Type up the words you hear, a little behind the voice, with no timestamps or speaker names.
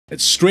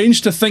It's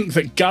strange to think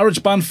that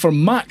GarageBand for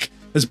Mac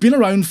has been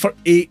around for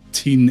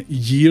 18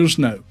 years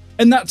now.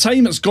 In that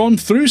time, it's gone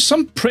through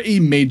some pretty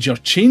major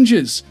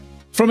changes.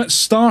 From its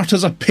start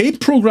as a paid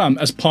program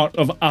as part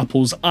of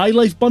Apple's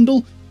iLife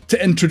bundle,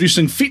 to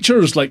introducing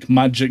features like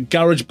Magic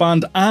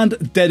GarageBand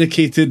and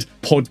dedicated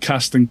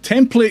podcasting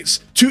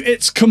templates, to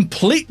its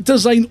complete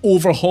design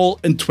overhaul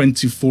in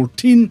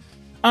 2014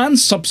 and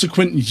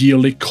subsequent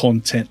yearly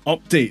content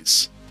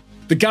updates.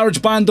 The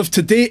GarageBand of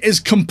today is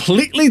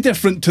completely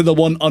different to the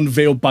one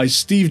unveiled by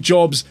Steve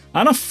Jobs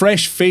and a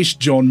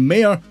fresh-faced John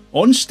Mohr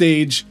on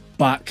stage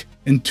back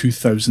in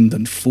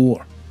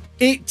 2004.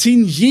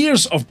 18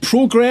 years of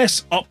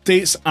progress,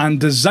 updates and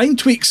design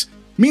tweaks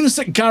means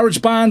that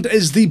GarageBand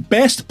is the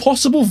best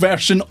possible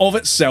version of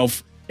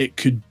itself it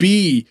could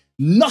be.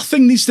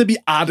 Nothing needs to be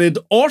added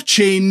or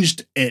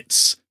changed,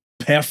 it's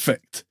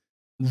perfect.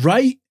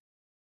 Right?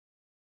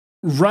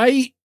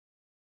 Right?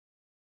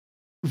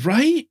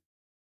 Right?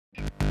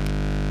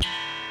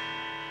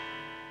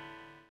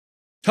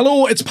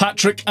 Hello, it's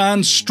Patrick,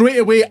 and straight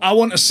away I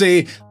want to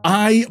say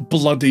I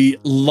bloody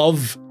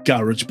love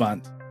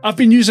GarageBand. I've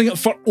been using it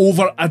for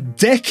over a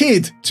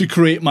decade to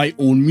create my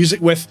own music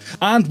with,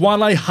 and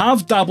while I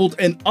have dabbled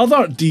in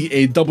other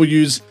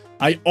DAWs,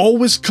 I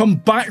always come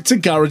back to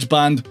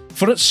GarageBand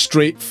for its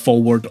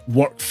straightforward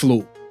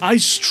workflow. I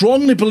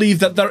strongly believe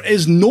that there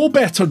is no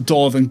better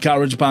DAW than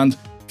GarageBand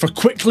for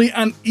quickly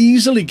and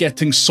easily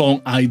getting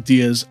song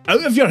ideas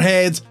out of your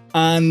head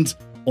and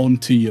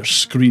onto your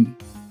screen.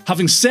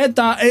 Having said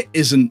that, it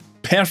isn't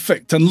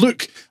perfect, and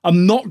look,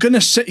 I'm not going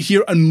to sit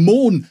here and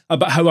moan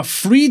about how a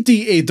free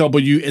DAW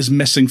is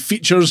missing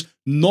features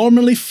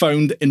normally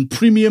found in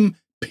premium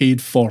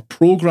paid-for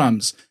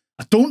programs.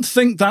 I don't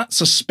think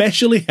that's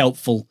especially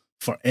helpful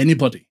for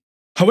anybody.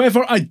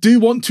 However, I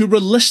do want to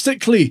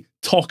realistically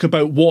talk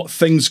about what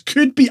things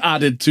could be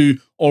added to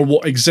or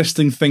what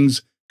existing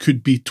things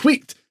could be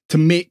tweaked to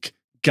make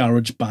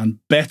GarageBand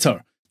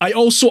better. I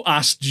also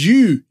asked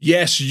you,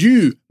 yes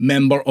you,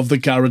 member of the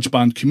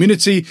GarageBand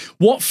community,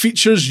 what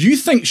features you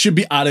think should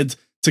be added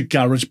to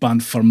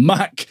GarageBand for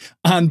Mac,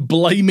 and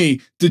blimey,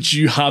 did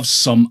you have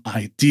some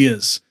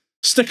ideas.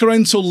 Stick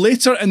around till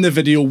later in the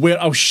video where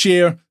I'll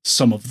share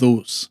some of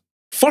those.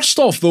 First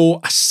off though,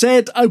 I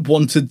said I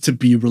wanted to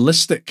be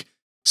realistic.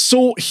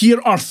 So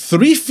here are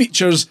 3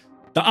 features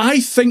that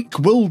I think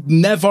will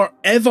never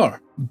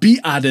ever be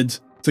added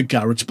to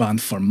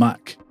GarageBand for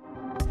Mac.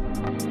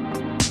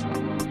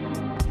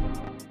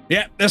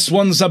 Yeah, this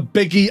one's a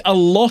biggie. A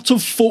lot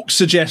of folks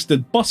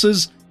suggested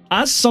buses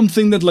as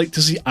something they'd like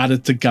to see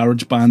added to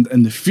GarageBand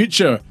in the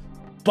future,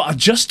 but I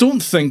just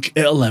don't think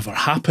it'll ever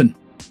happen.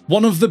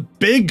 One of the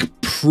big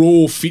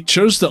pro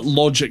features that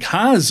Logic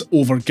has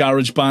over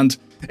GarageBand,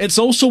 it's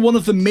also one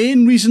of the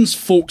main reasons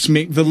folks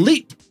make the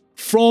leap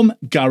from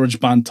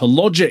GarageBand to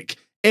Logic,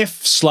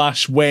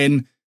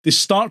 if/when they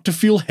start to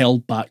feel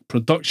held back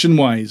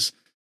production-wise.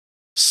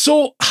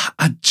 So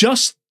I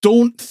just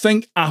don't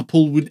think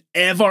Apple would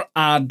ever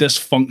add this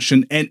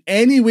function in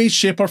any way,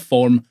 shape or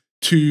form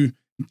to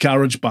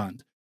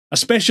GarageBand,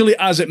 especially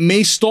as it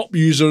may stop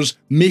users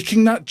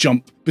making that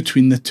jump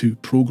between the two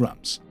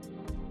programs.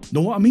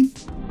 Know what I mean?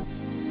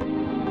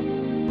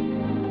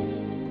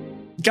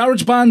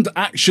 GarageBand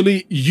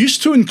actually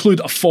used to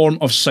include a form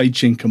of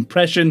sidechain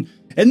compression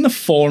in the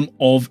form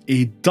of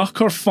a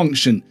ducker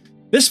function.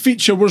 This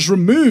feature was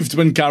removed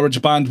when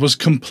GarageBand was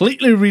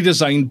completely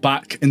redesigned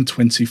back in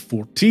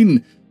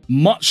 2014,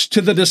 much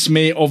to the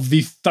dismay of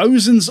the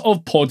thousands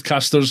of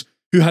podcasters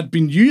who had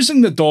been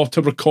using the DAW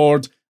to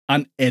record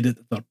and edit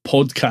their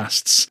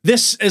podcasts.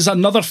 This is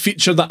another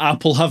feature that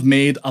Apple have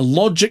made a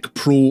Logic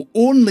Pro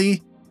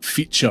only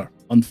feature,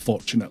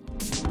 unfortunately.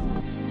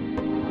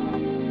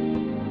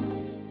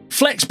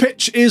 Flex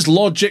Pitch is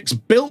Logic's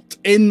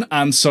built-in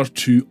answer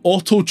to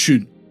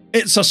Auto-Tune.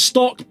 It's a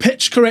stock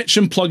pitch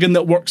correction plugin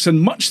that works in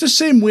much the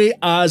same way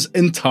as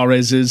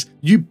Antares's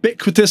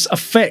ubiquitous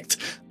effect.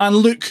 And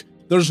look,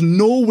 there's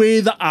no way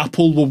that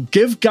Apple will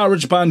give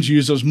GarageBand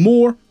users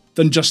more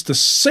than just the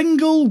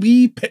single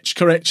wee pitch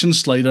correction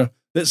slider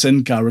that's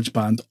in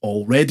GarageBand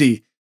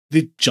already.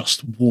 They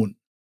just won't.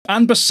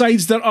 And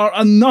besides, there are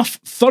enough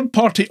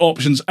third-party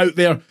options out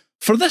there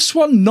for this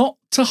one not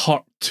to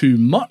hurt too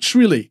much,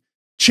 really.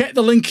 Check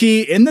the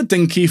linky in the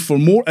dinky for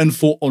more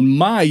info on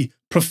my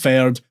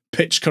preferred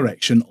pitch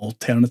correction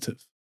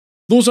alternative.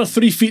 Those are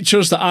 3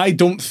 features that I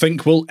don't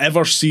think will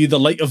ever see the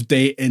light of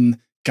day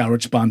in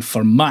GarageBand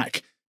for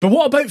Mac. But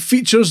what about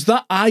features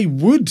that I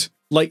would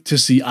like to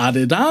see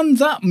added and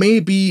that may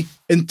be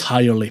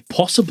entirely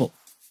possible?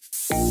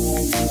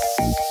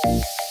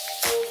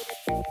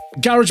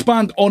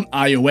 GarageBand on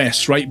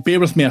iOS, right? Bear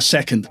with me a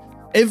second.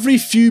 Every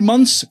few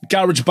months,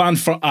 GarageBand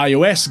for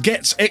iOS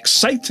gets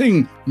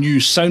exciting new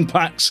sound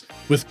packs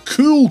with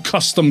cool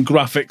custom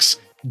graphics,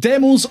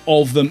 demos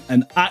of them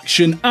in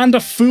action, and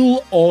a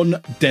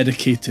full-on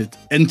dedicated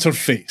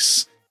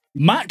interface.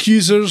 Mac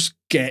users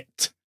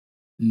get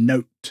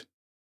note.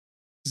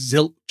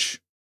 Zilch.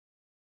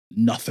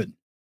 Nothing.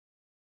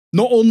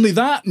 Not only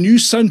that, new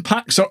sound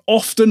packs are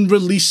often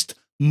released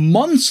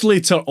months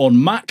later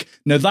on Mac.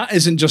 Now that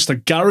isn't just a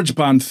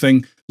GarageBand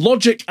thing.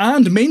 Logic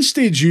and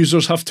Mainstage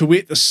users have to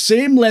wait the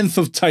same length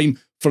of time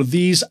for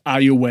these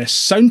iOS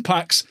sound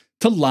packs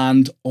to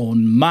land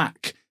on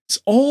Mac.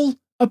 It's all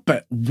a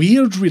bit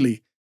weird,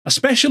 really,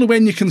 especially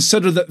when you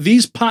consider that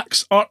these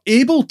packs are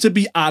able to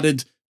be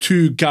added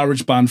to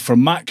GarageBand for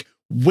Mac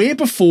way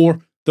before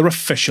they're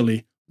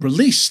officially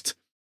released.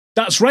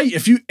 That's right,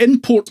 if you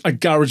import a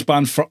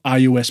GarageBand for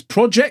iOS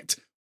project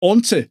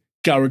onto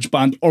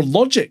GarageBand or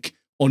Logic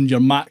on your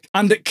Mac,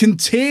 and it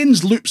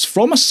contains loops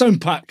from a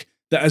sound pack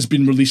that has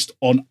been released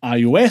on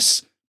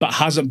iOS but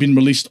hasn't been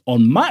released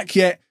on Mac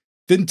yet,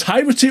 the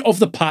entirety of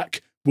the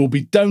pack will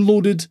be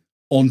downloaded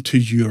onto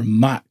your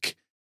Mac.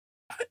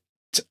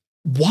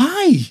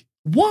 Why?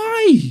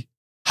 Why?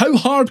 How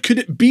hard could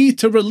it be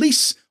to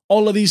release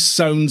all of these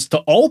sounds to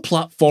all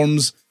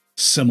platforms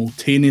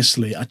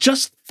simultaneously? I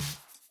just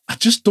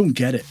don't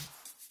get it.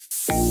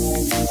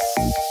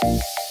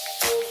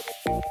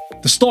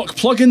 The stock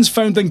plugins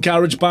found in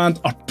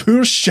GarageBand are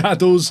poor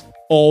shadows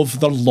of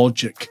their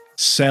Logic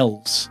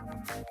selves.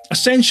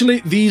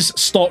 Essentially, these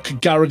stock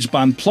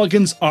GarageBand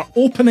plugins are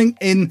opening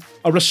in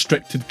a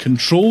restricted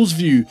controls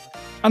view,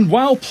 and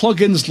while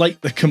plugins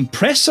like the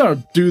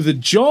compressor do the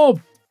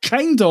job,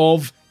 kind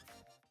of,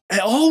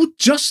 it all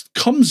just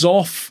comes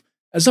off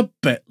as a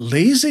bit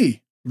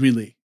lazy,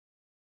 really.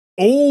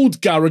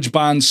 Old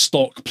GarageBand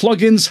stock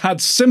plugins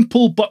had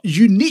simple but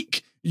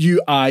unique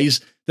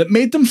UIs that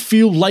made them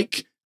feel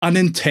like an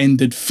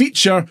intended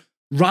feature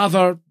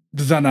rather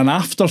than an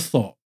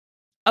afterthought.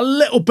 A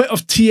little bit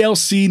of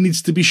TLC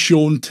needs to be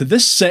shown to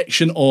this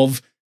section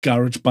of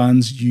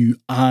GarageBand's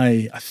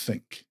UI, I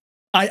think.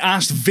 I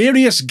asked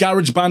various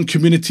GarageBand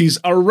communities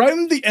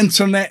around the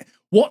internet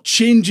what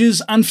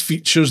changes and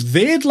features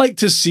they'd like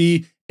to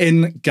see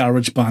in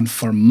GarageBand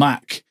for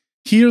Mac.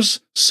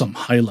 Here's some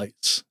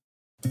highlights.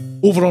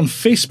 Over on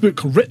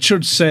Facebook,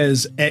 Richard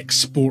says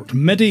export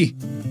MIDI.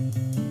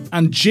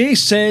 And Jay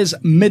says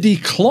MIDI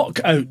clock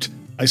out.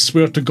 I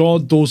swear to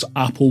God, those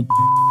Apple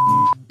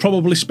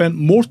probably spent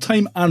more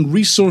time and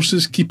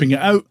resources keeping it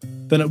out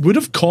than it would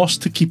have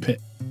cost to keep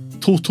it.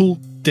 Total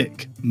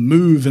dick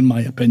move, in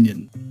my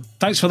opinion.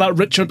 Thanks for that,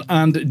 Richard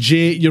and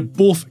Jay. You're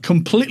both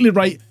completely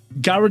right.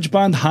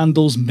 GarageBand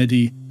handles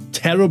MIDI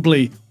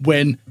terribly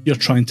when you're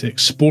trying to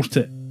export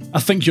it. I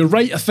think you're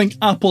right. I think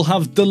Apple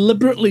have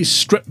deliberately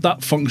stripped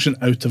that function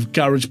out of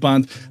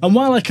GarageBand, and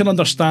while I can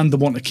understand they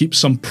want to keep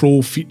some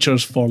pro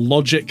features for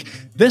Logic,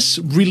 this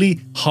really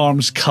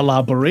harms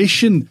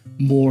collaboration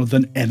more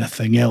than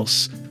anything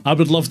else. I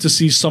would love to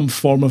see some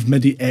form of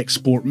MIDI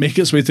export make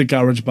its way to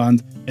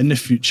GarageBand in the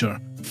future,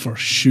 for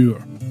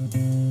sure.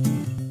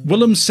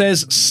 Willem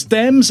says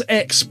stems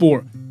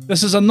export.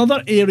 This is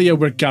another area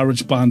where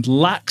GarageBand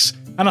lacks,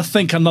 and I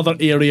think another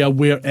area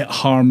where it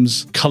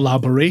harms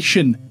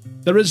collaboration.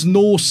 There is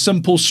no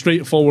simple,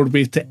 straightforward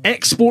way to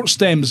export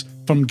stems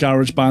from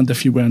GarageBand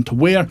if you weren't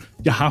aware.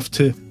 You have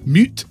to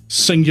mute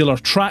singular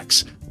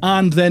tracks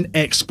and then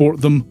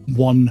export them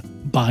one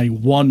by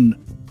one.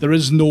 There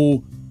is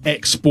no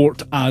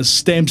export as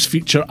stems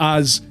feature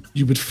as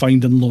you would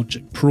find in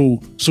Logic Pro.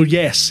 So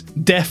yes,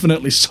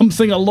 definitely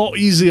something a lot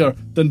easier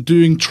than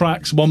doing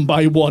tracks one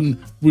by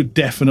one would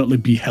definitely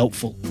be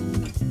helpful.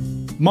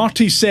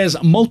 Marty says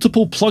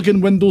multiple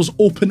plugin windows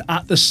open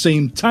at the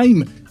same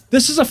time.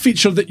 This is a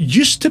feature that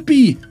used to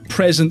be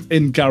present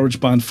in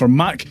GarageBand for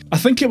Mac. I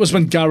think it was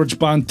when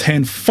GarageBand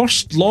 10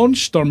 first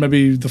launched, or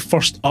maybe the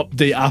first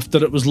update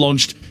after it was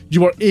launched,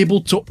 you were able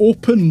to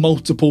open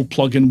multiple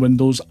plugin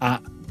windows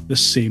at the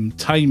same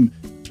time.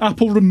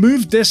 Apple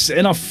removed this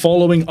in a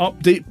following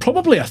update,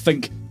 probably I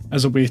think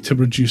as a way to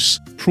reduce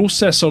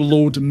processor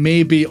load,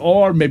 maybe,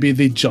 or maybe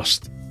they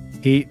just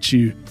hate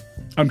you.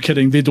 I'm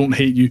kidding, they don't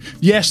hate you.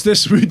 Yes,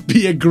 this would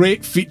be a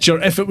great feature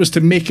if it was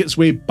to make its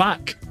way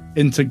back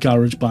into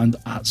GarageBand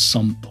at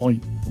some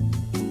point.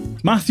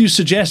 Matthew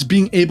suggests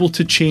being able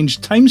to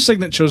change time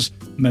signatures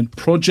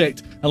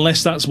mid-project,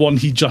 unless that's one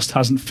he just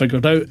hasn't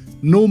figured out.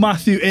 No,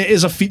 Matthew, it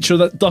is a feature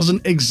that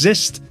doesn't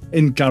exist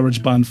in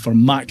GarageBand for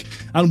Mac,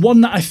 and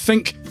one that I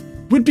think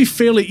would be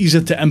fairly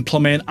easy to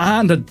implement,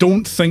 and I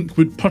don't think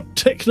would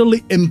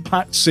particularly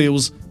impact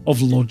sales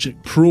of Logic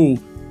Pro.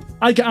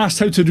 I get asked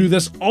how to do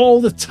this all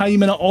the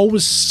time, and it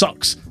always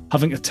sucks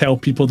having to tell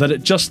people that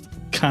it just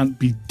can't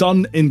be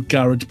done in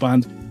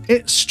GarageBand.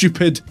 It's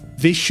stupid.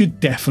 They should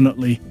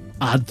definitely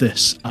add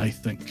this, I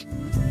think.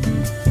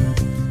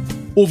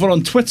 Over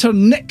on Twitter,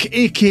 Nick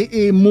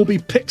aka Moby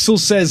Pixel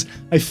says,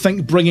 I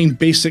think bringing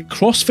basic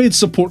crossfade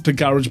support to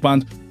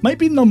GarageBand might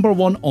be number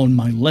one on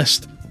my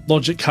list.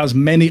 Logic has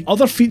many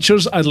other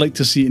features I'd like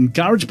to see in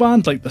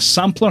GarageBand, like the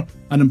sampler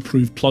and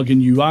improved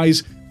plugin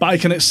UIs, but I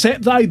can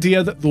accept the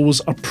idea that those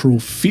are pro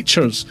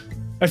features.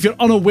 If you're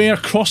unaware,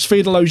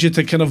 crossfade allows you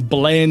to kind of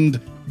blend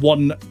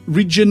one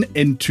region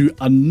into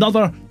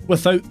another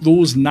without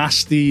those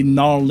nasty,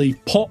 gnarly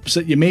pops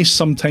that you may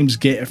sometimes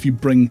get if you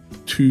bring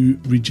two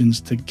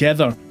regions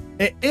together.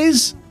 It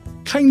is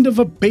kind of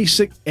a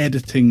basic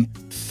editing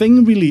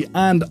thing, really,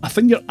 and I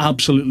think you're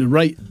absolutely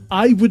right.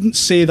 I wouldn't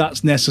say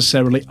that's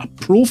necessarily a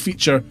pro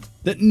feature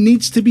that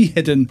needs to be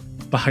hidden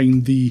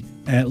behind the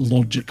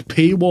Logic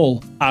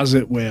paywall, as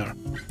it were.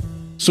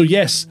 So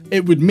yes,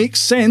 it would make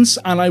sense,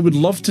 and I would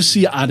love to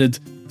see it added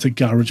to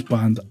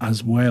GarageBand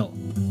as well.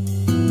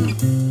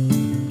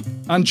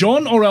 And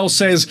John Orell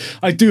says,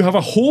 I do have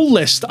a whole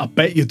list, I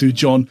bet you do,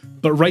 John,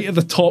 but right at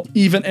the top,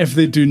 even if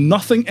they do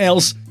nothing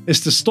else, is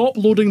to stop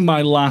loading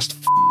my last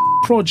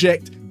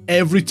project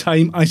every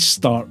time I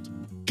start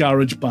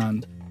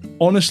GarageBand.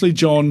 Honestly,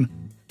 John,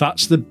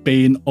 that's the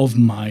bane of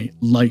my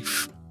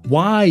life.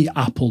 Why,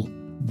 Apple?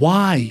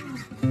 Why?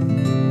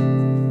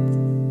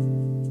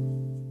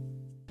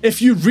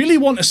 If you really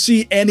want to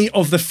see any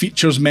of the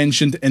features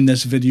mentioned in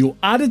this video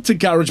added to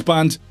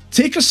GarageBand,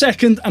 take a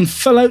second and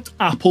fill out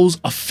Apple's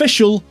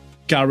official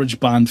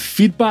GarageBand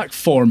feedback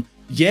form.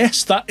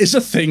 Yes, that is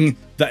a thing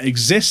that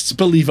exists,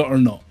 believe it or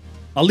not.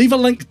 I'll leave a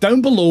link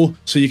down below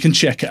so you can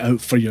check it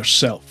out for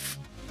yourself.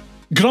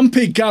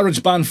 Grumpy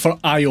GarageBand for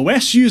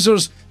iOS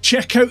users,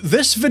 check out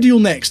this video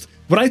next,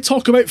 where I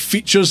talk about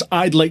features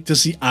I'd like to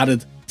see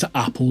added to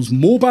Apple's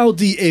mobile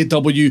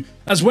DAW,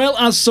 as well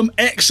as some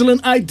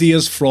excellent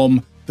ideas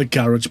from the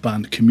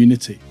GarageBand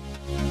community.